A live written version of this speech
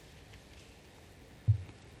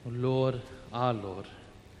O Lord, our Lord,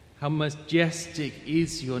 how majestic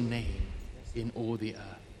is your name in all the earth.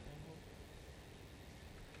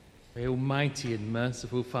 Pray, Almighty and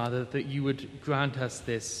merciful Father, that you would grant us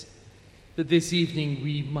this, that this evening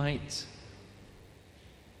we might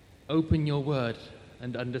open your word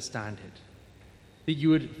and understand it, that you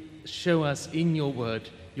would show us in your word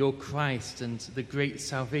your Christ and the great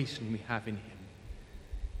salvation we have in him,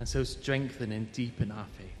 and so strengthen and deepen our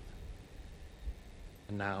faith.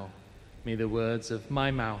 And now, may the words of my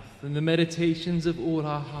mouth and the meditations of all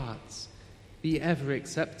our hearts be ever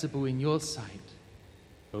acceptable in your sight,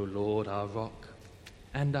 O Lord, our rock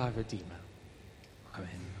and our Redeemer. Amen.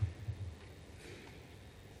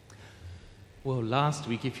 Well, last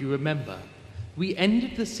week, if you remember, we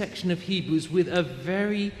ended the section of Hebrews with a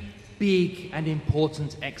very big and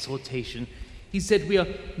important exhortation. He said we are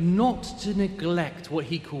not to neglect what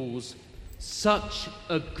he calls such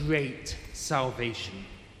a great salvation.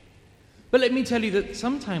 But let me tell you that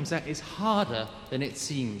sometimes that is harder than it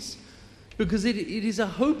seems, because it is a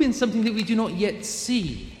hope in something that we do not yet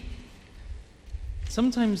see.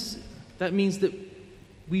 Sometimes that means that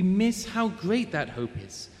we miss how great that hope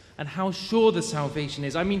is and how sure the salvation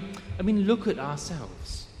is. I mean, look at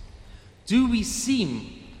ourselves. Do we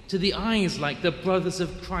seem to the eyes like the brothers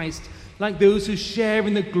of Christ, like those who share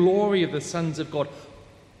in the glory of the sons of God,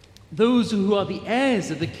 those who are the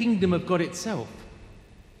heirs of the kingdom of God itself?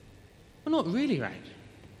 Well, not really, right?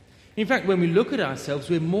 In fact, when we look at ourselves,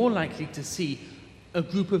 we're more likely to see a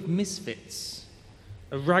group of misfits,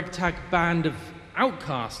 a ragtag band of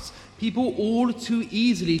outcasts, people all too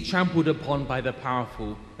easily trampled upon by the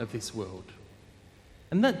powerful of this world.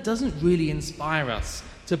 And that doesn't really inspire us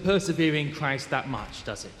to persevere in Christ that much,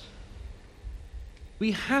 does it?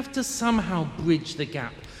 We have to somehow bridge the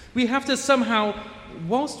gap. We have to somehow,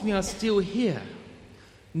 whilst we are still here,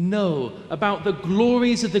 know about the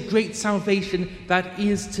glories of the great salvation that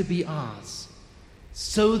is to be ours,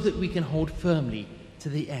 so that we can hold firmly to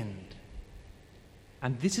the end.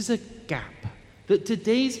 And this is a gap that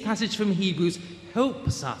today's passage from Hebrews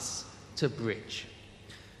helps us to bridge,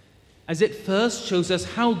 as it first shows us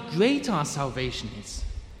how great our salvation is,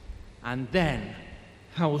 and then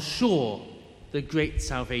how sure the great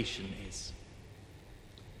salvation is.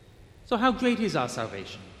 So how great is our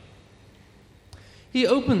salvation? He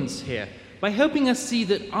opens here by helping us see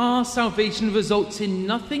that our salvation results in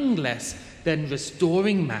nothing less than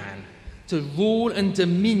restoring man to rule and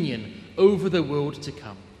dominion over the world to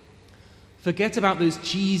come. Forget about those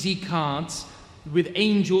cheesy cards with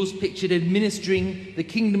angels pictured administering the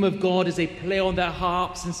kingdom of God as they play on their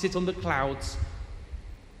harps and sit on the clouds.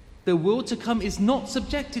 The world to come is not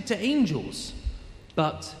subjected to angels,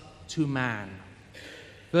 but to man.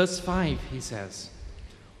 Verse 5, he says,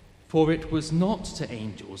 "For it was not to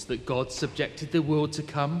angels that God subjected the world to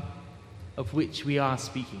come, of which we are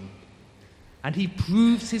speaking." And he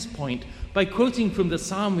proves his point by quoting from the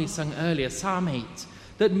psalm we sung earlier, Psalm 8,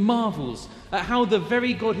 that marvels at how the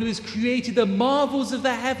very God who has created the marvels of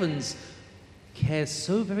the heavens cares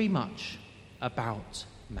so very much about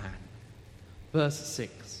man. Verse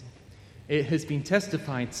 6, "It has been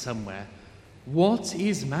testified somewhere, 'What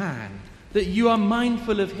is man, that you are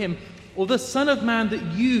mindful of him, or the Son of Man,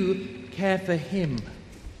 that you care for him?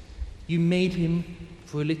 You made him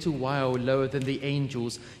for a little while lower than the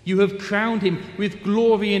angels. You have crowned him with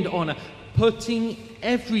glory and honor, putting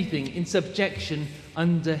everything in subjection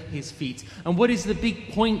under his feet.'" And what is the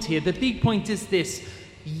big point here? The big point is this: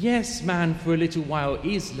 yes, man for a little while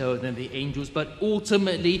is lower than the angels, but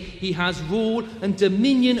ultimately he has rule and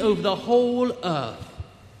dominion over the whole earth.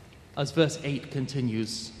 As verse 8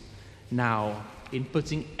 continues, "Now, in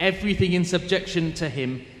putting everything in subjection to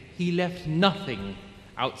him, he left nothing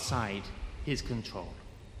outside his control."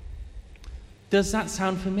 Does that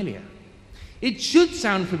sound familiar? It should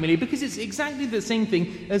sound familiar, because it's exactly the same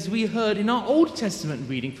thing as we heard in our Old Testament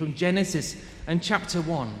reading from Genesis and chapter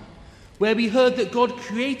 1, where we heard that God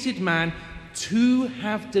created man to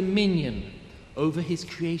have dominion over his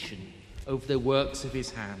creation, over the works of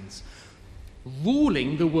his hands.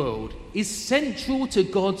 Ruling the world is central to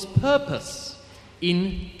God's purpose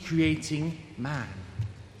in creating man.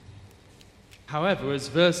 However, as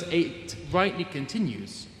verse 8 rightly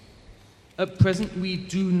continues, at present we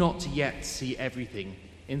do not yet see everything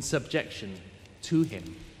in subjection to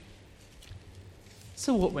him.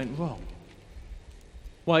 So what went wrong?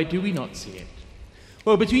 Why do we not see it?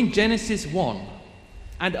 Well, between Genesis 1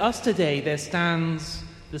 and us today, there stands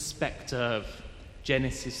the spectre of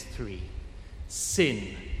Genesis 3,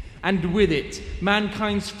 sin, and with it,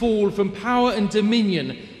 mankind's fall from power and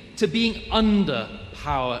dominion to being under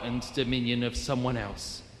power and dominion of someone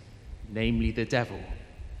else, namely the devil.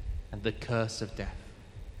 and the curse of death.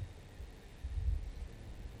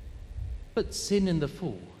 But sin in the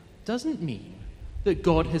fall doesn't mean that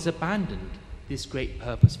God has abandoned this great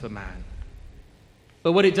purpose for man.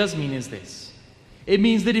 But what it does mean is this. It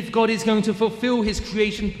means that if God is going to fulfill his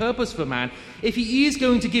creation purpose for man, if he is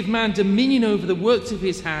going to give man dominion over the works of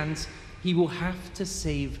his hands, he will have to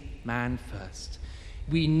save man first.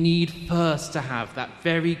 We need first to have that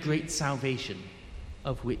very great salvation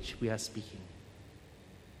of which we are speaking.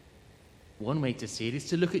 One way to see it is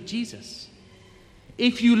to look at Jesus.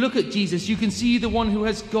 If you look at Jesus, you can see the one who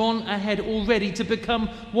has gone ahead already to become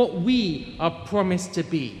what we are promised to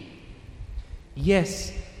be.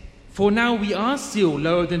 Yes, for now we are still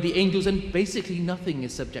lower than the angels, and basically nothing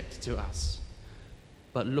is subject to us.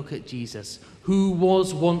 But look at Jesus, who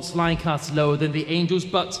was once like us, lower than the angels,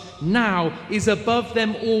 but now is above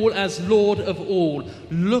them all as Lord of all.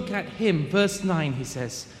 Look at him. Verse 9, he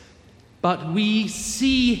says, "But we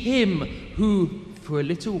see him who for a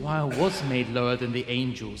little while was made lower than the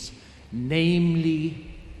angels,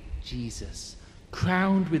 namely Jesus,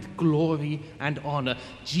 crowned with glory and honor."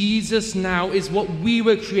 Jesus now is what we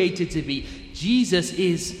were created to be. Jesus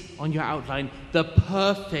is, on your outline, the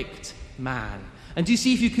perfect man. And do you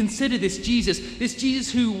see, if you consider this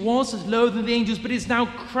Jesus who was lower than the angels but is now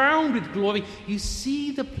crowned with glory, you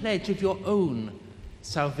see the pledge of your own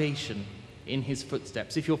salvation in his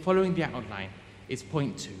footsteps. If you're following the outline, it's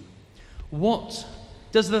point 2. What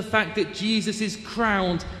does the fact that Jesus is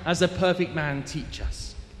crowned as a perfect man teach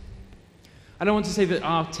us? And I want to say that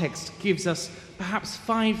our text gives us perhaps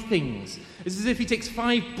 5 things. It's as if he takes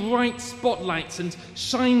 5 bright spotlights and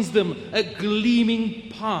shines them at gleaming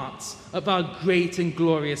parts of our great and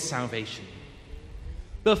glorious salvation.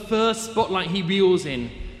 The first spotlight he reels in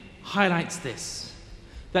highlights this,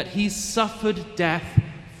 that he suffered death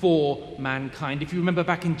for mankind. If you remember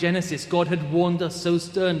back in Genesis, God had warned us so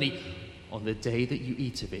sternly, "On the day that you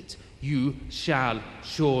eat of it, you shall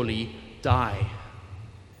surely die."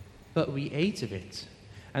 But we ate of it.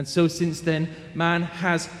 And so since then, man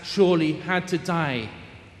has surely had to die.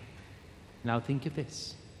 Now think of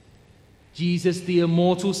this. Jesus, the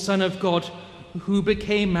immortal Son of God, who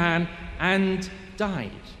became man and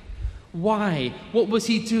died. Why? What was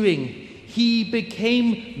he doing? He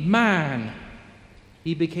became man.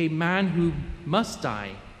 He became man who must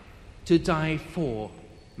die, to die for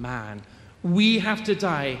man. We have to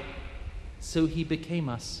die, so he became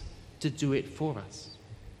us to do it for us.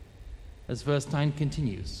 As verse 9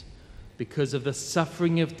 continues, because of the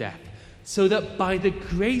suffering of death, so that by the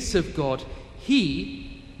grace of God,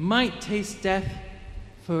 he might taste death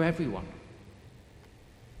for everyone.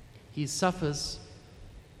 He suffers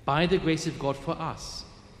by the grace of God for us,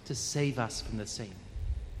 to save us from the same.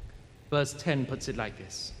 Verse 10 puts it like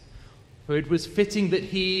this: "For it was fitting that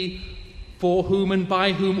he, for whom and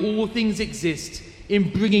by whom all things exist, in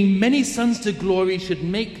bringing many sons to glory, should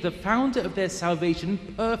make the founder of their salvation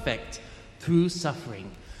perfect through suffering.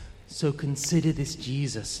 So consider this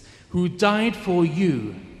Jesus, who died for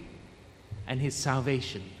you, and his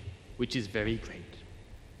salvation, which is very great."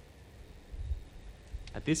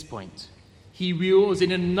 At this point, he reels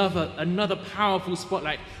in another powerful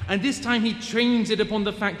spotlight, and this time he trains it upon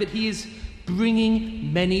the fact that he is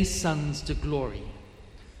bringing many sons to glory.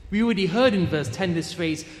 We already heard in verse 10 this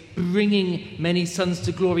phrase, "bringing many sons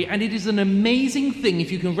to glory," and it is an amazing thing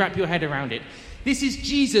if you can wrap your head around it. This is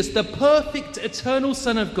Jesus, the perfect, eternal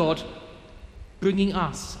Son of God, bringing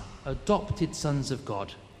us, adopted sons of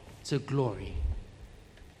God, to glory.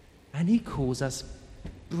 And he calls us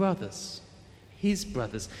brothers, his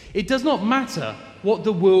brothers. It does not matter what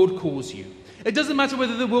the world calls you. It doesn't matter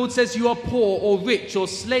whether the world says you are poor or rich or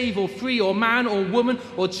slave or free or man or woman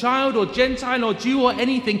or child or Gentile or Jew or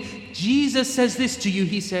anything. Jesus says this to you.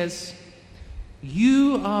 He says,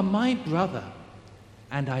 "You are my brother,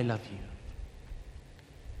 and I love you."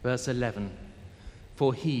 Verse 11,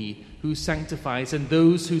 "For he who sanctifies and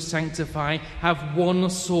those who sanctify have one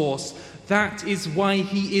source. That is why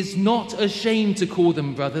he is not ashamed to call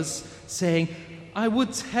them brothers, saying, 'I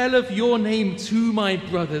would tell of your name to my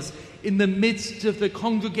brothers. In the midst of the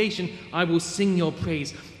congregation I will sing your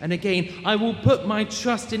praise. And again, I will put my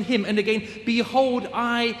trust in him. And again, behold,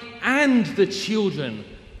 I and the children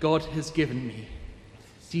God has given me.'"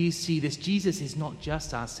 Do you see this? Jesus is not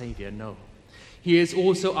just our Savior, no. He is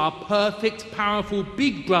also our perfect, powerful,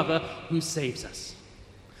 big brother who saves us.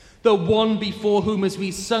 The one before whom, as we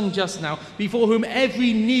sung just now, before whom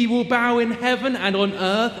every knee will bow in heaven and on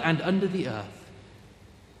earth and under the earth,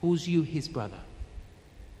 calls you his brother.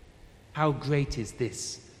 How great is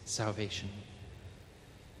this salvation?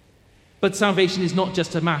 But salvation is not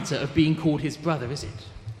just a matter of being called his brother, is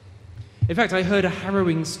it? In fact, I heard a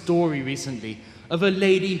harrowing story recently of a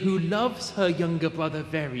lady who loves her younger brother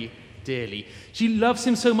very dearly. She loves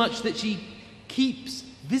him so much that she keeps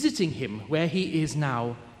visiting him where he is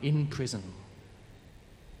now in prison.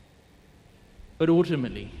 But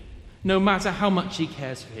ultimately, no matter how much she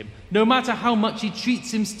cares for him, no matter how much she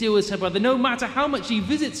treats him still as her brother, no matter how much she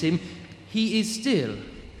visits him, he is still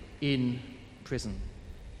in prison.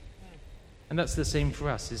 And that's the same for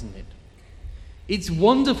us, isn't it? It's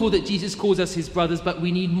wonderful that Jesus calls us his brothers, but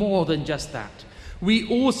we need more than just that. We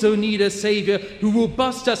also need a Savior who will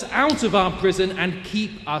bust us out of our prison and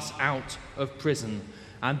keep us out of prison.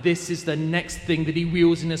 And this is the next thing that he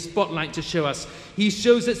wheels in a spotlight to show us. He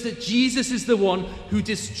shows us that Jesus is the one who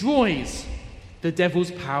destroys the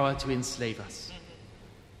devil's power to enslave us.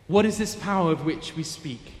 What is this power of which we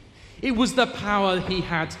speak? It was the power he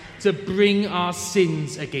had to bring our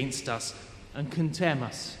sins against us and condemn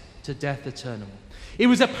us to death eternal. It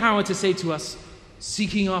was a power to say to us,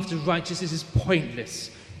 seeking after righteousness is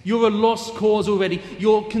pointless. You're a lost cause already.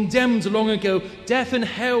 You're condemned long ago. Death and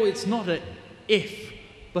hell, it's not an if,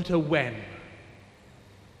 but a when.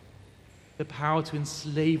 The power to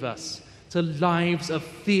enslave us to lives of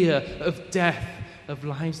fear, of death, of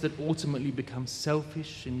lives that ultimately become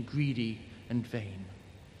selfish and greedy and vain.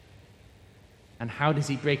 And how does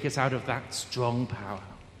he break us out of that strong power?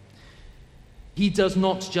 He does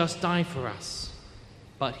not just die for us,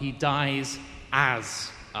 but he dies as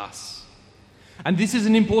us. And this is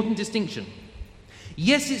an important distinction.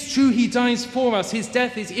 Yes, it's true he dies for us. His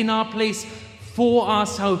death is in our place for our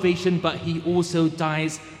salvation, but he also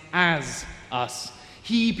dies as us.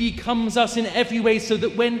 He becomes us in every way so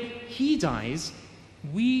that when he dies,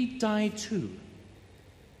 we die too.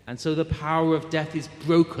 And so the power of death is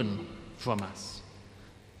broken from us.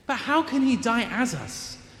 But how can he die as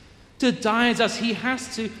us? To die as us, he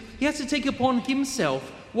has to take upon himself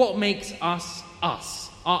what makes us us,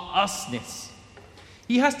 our usness.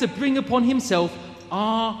 He has to bring upon himself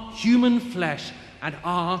our human flesh and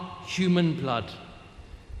our human blood.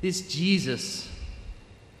 This Jesus,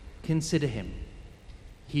 consider him.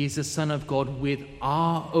 He is the Son of God with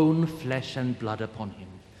our own flesh and blood upon him.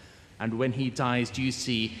 And when he dies, do you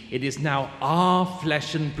see, it is now our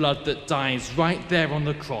flesh and blood that dies right there on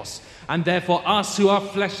the cross. And therefore us who are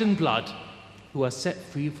flesh and blood, who are set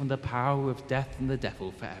free from the power of death and the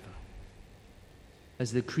devil forever.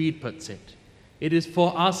 As the Creed puts it, it is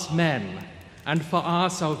for us men and for our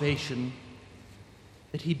salvation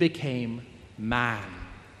that he became man.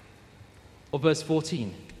 Or verse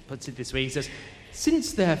 14 puts it this way, he says,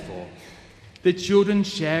 since therefore the children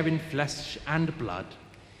share in flesh and blood,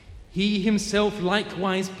 he himself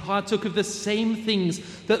likewise partook of the same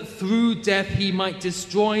things, that through death he might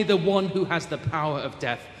destroy the one who has the power of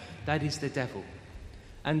death, that is the devil,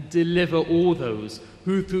 and deliver all those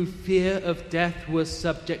who through fear of death were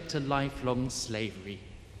subject to lifelong slavery.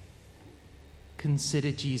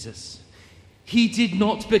 Consider Jesus. He did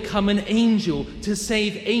not become an angel to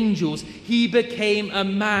save angels. He became a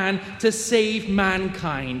man to save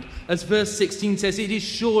mankind. As verse 16 says, it is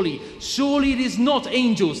surely it is not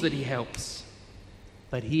angels that he helps,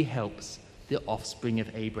 but he helps the offspring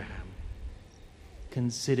of Abraham.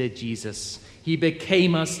 Consider Jesus. He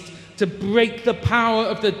became us to break the power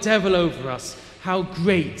of the devil over us. How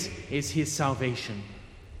great is his salvation.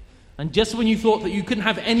 And just when you thought that you couldn't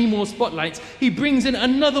have any more spotlights, he brings in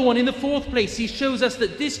another one in the fourth place. He shows us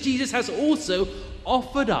that this Jesus has also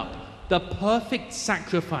offered up the perfect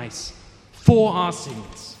sacrifice for our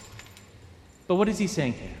sins. But what is he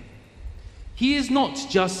saying here? He is not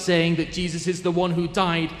just saying that Jesus is the one who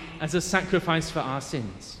died as a sacrifice for our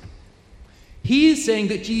sins. He is saying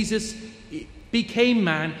that Jesus became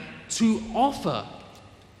man to offer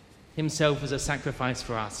himself as a sacrifice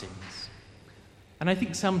for our sins. And I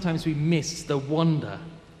think sometimes we miss the wonder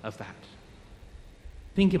of that.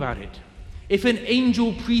 Think about it. If an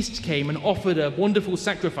angel priest came and offered a wonderful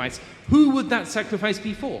sacrifice, who would that sacrifice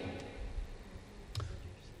be for?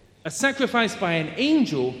 A sacrifice by an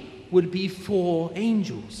angel would be for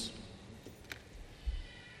angels.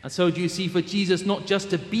 And so do you see, for Jesus not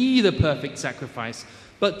just to be the perfect sacrifice,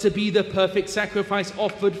 but to be the perfect sacrifice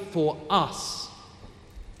offered for us,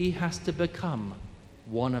 he has to become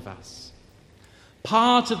one of us.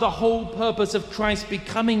 Part of the whole purpose of Christ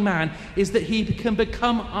becoming man is that he can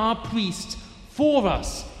become our priest for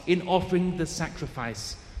us in offering the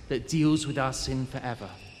sacrifice that deals with our sin forever.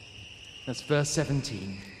 That's verse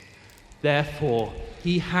 17. Therefore,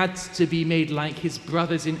 he had to be made like his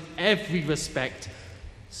brothers in every respect,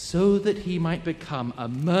 so that he might become a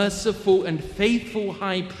merciful and faithful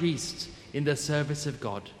high priest in the service of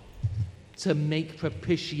God, to make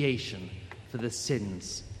propitiation for the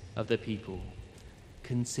sins of the people.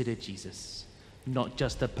 Consider Jesus, not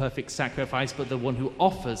just the perfect sacrifice, but the one who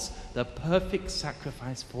offers the perfect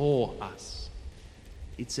sacrifice for us.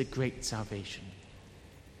 It's a great salvation.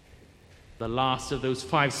 The last of those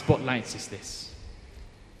 5 spotlights is this: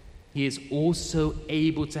 he is also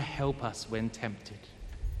able to help us when tempted.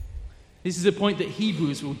 This is a point that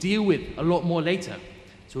Hebrews will deal with a lot more later,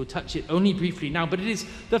 so we'll touch it only briefly now. But it is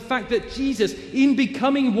the fact that Jesus, in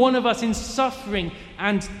becoming one of us, in suffering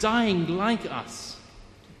and dying like us,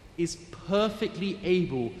 is perfectly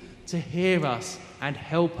able to hear us and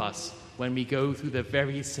help us when we go through the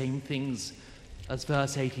very same things, as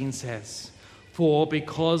verse 18 says. For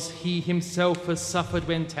because he himself has suffered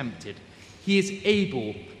when tempted, he is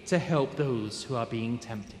able to help those who are being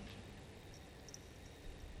tempted.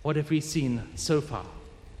 What have we seen so far?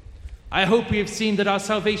 I hope we have seen that our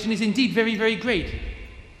salvation is indeed very, very great.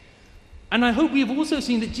 And I hope we have also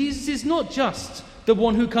seen that Jesus is not just the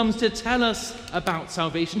one who comes to tell us about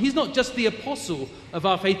salvation. He's not just the apostle of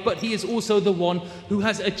our faith, but he is also the one who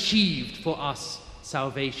has achieved for us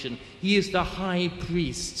salvation. He is the high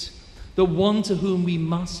priest, the one to whom we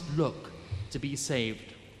must look to be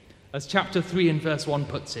saved. As chapter 3 and verse 1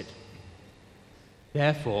 puts it,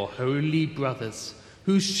 therefore, holy brothers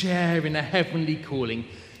who share in a heavenly calling,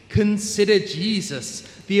 consider Jesus,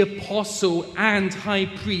 the apostle and high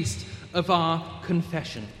priest of our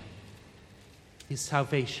confession. His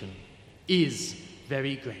salvation is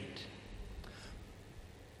very great.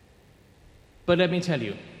 But let me tell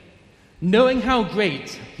you, knowing how great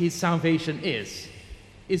his salvation is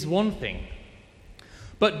one thing.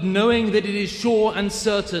 But knowing that it is sure and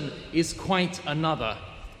certain is quite another.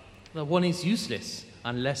 The one is useless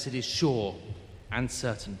unless it is sure and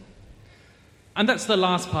certain. And that's the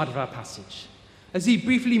last part of our passage, as he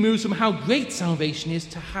briefly moves from how great salvation is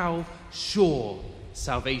to how sure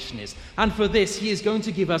salvation is. And for this, he is going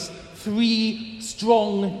to give us 3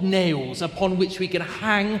 strong nails upon which we can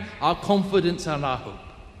hang our confidence and our hope.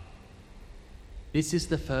 This is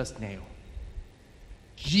the first nail.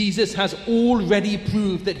 Jesus has already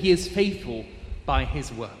proved that he is faithful by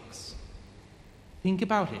his works. Think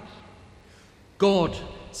about it. God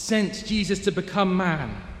sent Jesus to become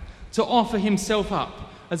man, to offer himself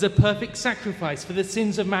up as a perfect sacrifice for the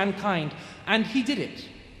sins of mankind, and he did it,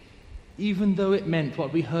 even though it meant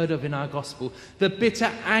what we heard of in our gospel, the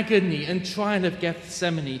bitter agony and trial of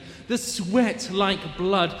Gethsemane, the sweat like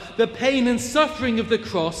blood, the pain and suffering of the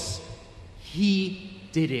cross. He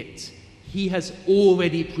did it. He has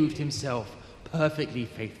already proved himself perfectly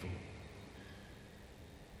faithful.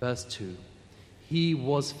 Verse 2, he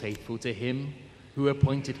was faithful to him who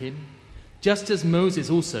appointed him, just as Moses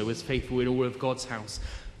also was faithful in all of God's house.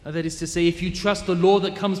 That is to say, if you trust the law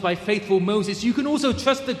that comes by faithful Moses, you can also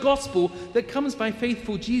trust the gospel that comes by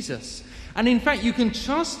faithful Jesus. And in fact, you can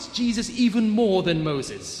trust Jesus even more than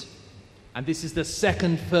Moses. And this is the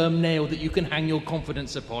second firm nail that you can hang your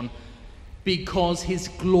confidence upon, because his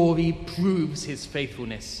glory proves his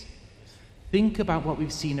faithfulness. Think about what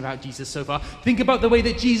we've seen about Jesus so far. Think about the way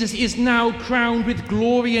that Jesus is now crowned with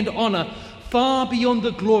glory and honor, far beyond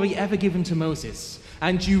the glory ever given to Moses.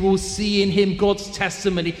 And you will see in him God's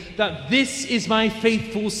testimony that this is my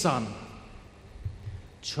faithful son.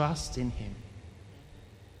 Trust in him.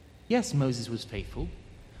 Yes, Moses was faithful,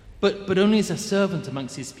 but only as a servant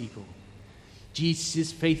amongst his people.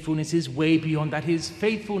 Jesus' faithfulness is way beyond that. His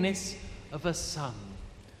faithfulness of a son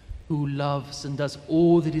who loves and does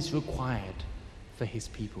all that is required for his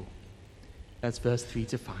people. That's verse 3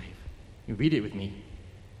 to 5. You read it with me.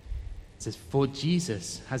 It says, for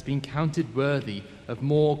Jesus has been counted worthy of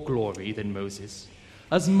more glory than Moses,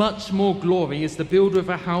 as much more glory as the builder of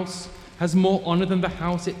a house has more honor than the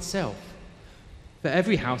house itself. For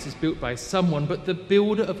every house is built by someone, but the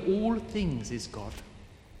builder of all things is God.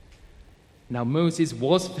 Now Moses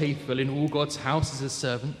was faithful in all God's house as a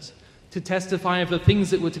servant, to testify of the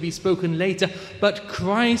things that were to be spoken later, but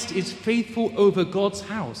Christ is faithful over God's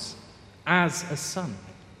house as a son.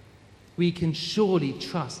 We can surely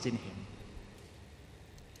trust in him.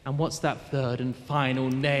 And what's that third and final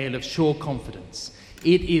nail of sure confidence?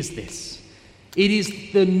 It is this. It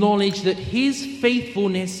is the knowledge that his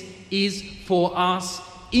faithfulness is for us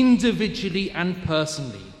individually and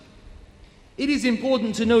personally. It is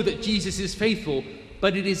important to know that Jesus is faithful,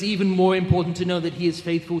 but it is even more important to know that he is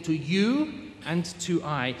faithful to you and to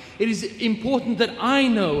I. It is important that I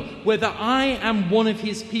know whether I am one of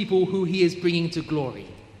his people who he is bringing to glory.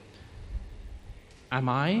 Am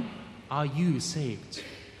I? Are you saved?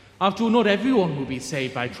 After all, not everyone will be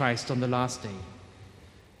saved by Christ on the last day.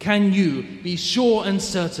 Can you be sure and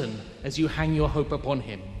certain as you hang your hope upon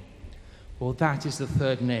him? Well, that is the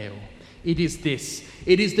third nail. It is this.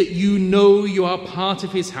 It is that you know you are part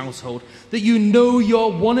of his household, that you know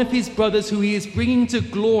you're one of his brothers who he is bringing to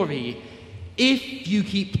glory, if you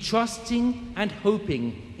keep trusting and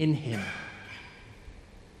hoping in him.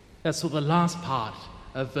 That's what the last part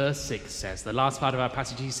of verse 6 says. The last part of our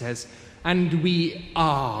passage, he says, and we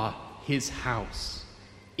are his house,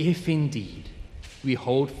 if indeed we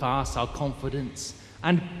hold fast our confidence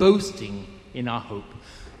and boasting in our hope.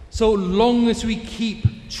 So long as we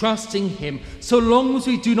keep trusting him, so long as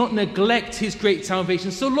we do not neglect his great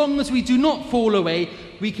salvation, so long as we do not fall away,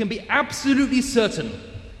 we can be absolutely certain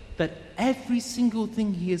that every single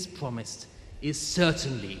thing he has promised is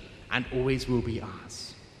certainly and always will be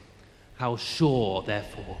ours. How sure,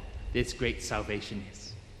 therefore, this great salvation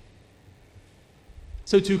is.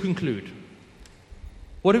 So to conclude,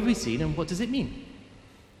 what have we seen and what does it mean?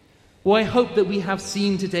 Well, I hope that we have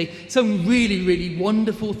seen today some really, really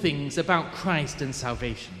wonderful things about Christ and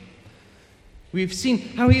salvation. We've seen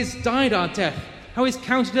how he has died our death, how he has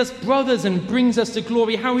counted us brothers and brings us to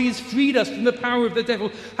glory, how he has freed us from the power of the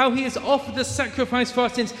devil, how he has offered the sacrifice for our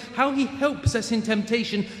sins, how he helps us in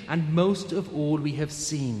temptation, and most of all, we have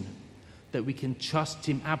seen that we can trust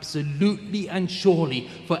him absolutely and surely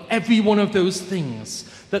for every one of those things,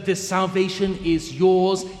 that this salvation is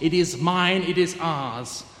yours, it is mine, it is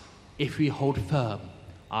ours, if we hold firm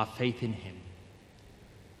our faith in him.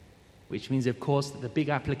 Which means, of course, that the big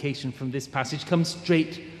application from this passage comes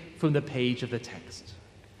straight from the page of the text.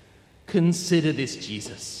 Consider this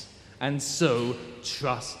Jesus, and so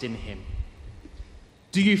trust in him.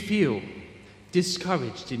 Do you feel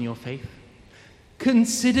discouraged in your faith?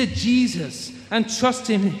 Consider Jesus and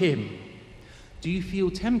trust in him. Do you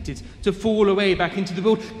feel tempted to fall away back into the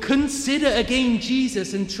world? Consider again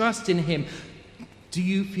Jesus and trust in him. Do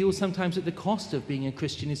you feel sometimes that the cost of being a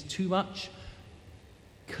Christian is too much?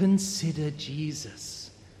 Consider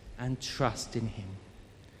Jesus and trust in him.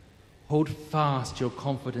 Hold fast your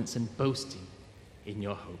confidence and boasting in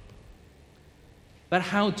your hope. But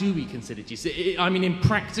how do we consider Jesus? I mean, in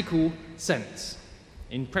practical sense,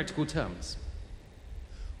 in practical terms.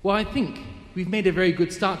 Well, I think we've made a very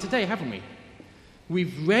good start today, haven't we?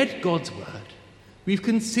 We've read God's word. We've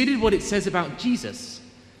considered what it says about Jesus.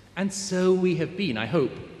 And so we have been, I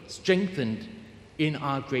hope, strengthened in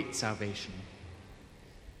our great salvation.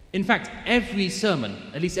 In fact, every sermon,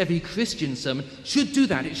 at least every Christian sermon, should do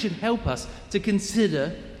that. It should help us to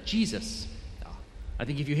consider Jesus. I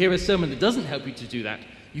think if you hear a sermon that doesn't help you to do that,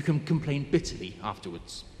 you can complain bitterly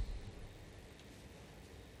afterwards.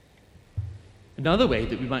 Another way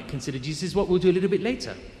that we might consider Jesus is what we'll do a little bit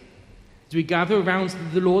later. As we gather around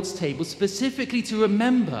the Lord's table specifically to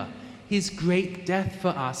remember his great death for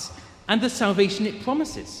us and the salvation it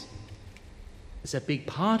promises. It's a big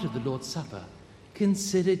part of the Lord's Supper.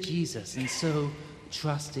 Consider Jesus and so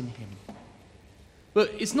trust in him.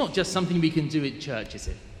 But it's not just something we can do at church, is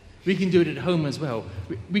it? We can do it at home as well.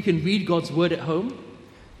 We can read God's word at home.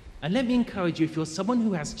 And let me encourage you, if you're someone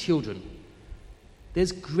who has children,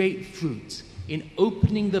 there's great fruit in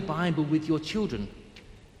opening the Bible with your children.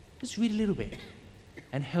 Just read a little bit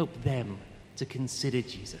and help them to consider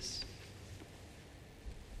Jesus.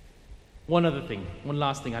 One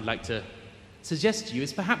last thing I'd like to suggest to you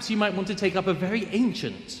is perhaps you might want to take up a very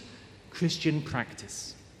ancient Christian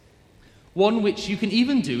practice. One which you can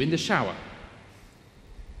even do in the shower.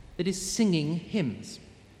 That is singing hymns.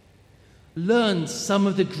 Learn some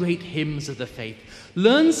of the great hymns of the faith.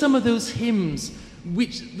 Learn some of those hymns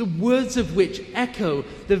the words of which echo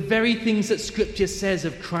the very things that Scripture says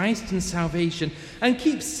of Christ and salvation, and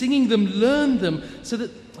keep singing them, learn them, so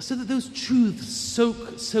that those truths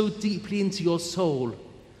soak so deeply into your soul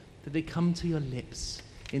that they come to your lips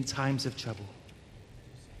in times of trouble.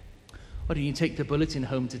 Why don't you take the bulletin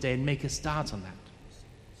home today and make a start on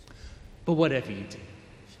that? But whatever you do,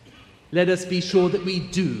 let us be sure that we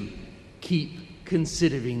do keep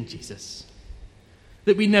considering Jesus,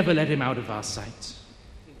 that we never let him out of our sight,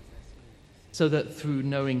 so that through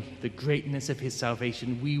knowing the greatness of his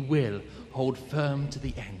salvation, we will hold firm to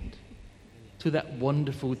the end, to that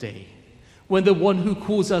wonderful day when the one who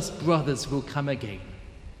calls us brothers will come again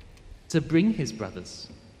to bring his brothers,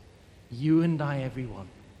 you and I, everyone,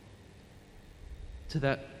 to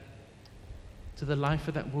the life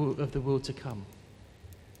of the world to come,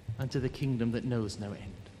 and to the kingdom that knows no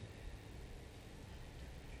end.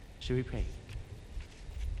 Shall we pray?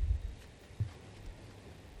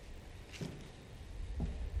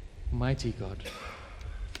 Mighty God,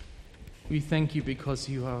 we thank you because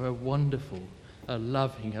you are a wonderful, a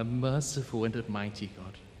loving, a merciful, and a mighty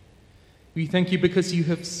God. We thank you because you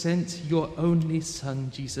have sent your only Son,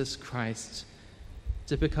 Jesus Christ,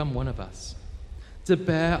 to become one of us, to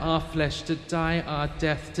bear our flesh, to die our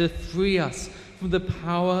death, to free us from the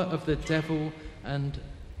power of the devil and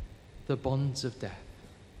the bonds of death.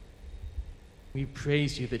 We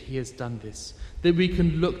praise you that he has done this, that we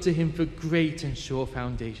can look to him for great and sure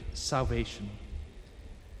salvation.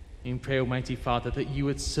 We pray, Almighty Father, that you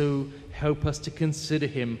would so help us to consider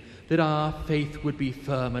him, that our faith would be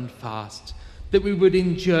firm and fast, that we would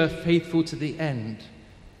endure faithful to the end,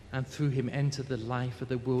 and through him enter the life of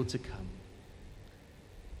the world to come.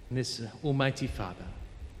 And this, Almighty Father,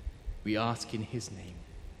 we ask in his name.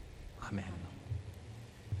 Amen.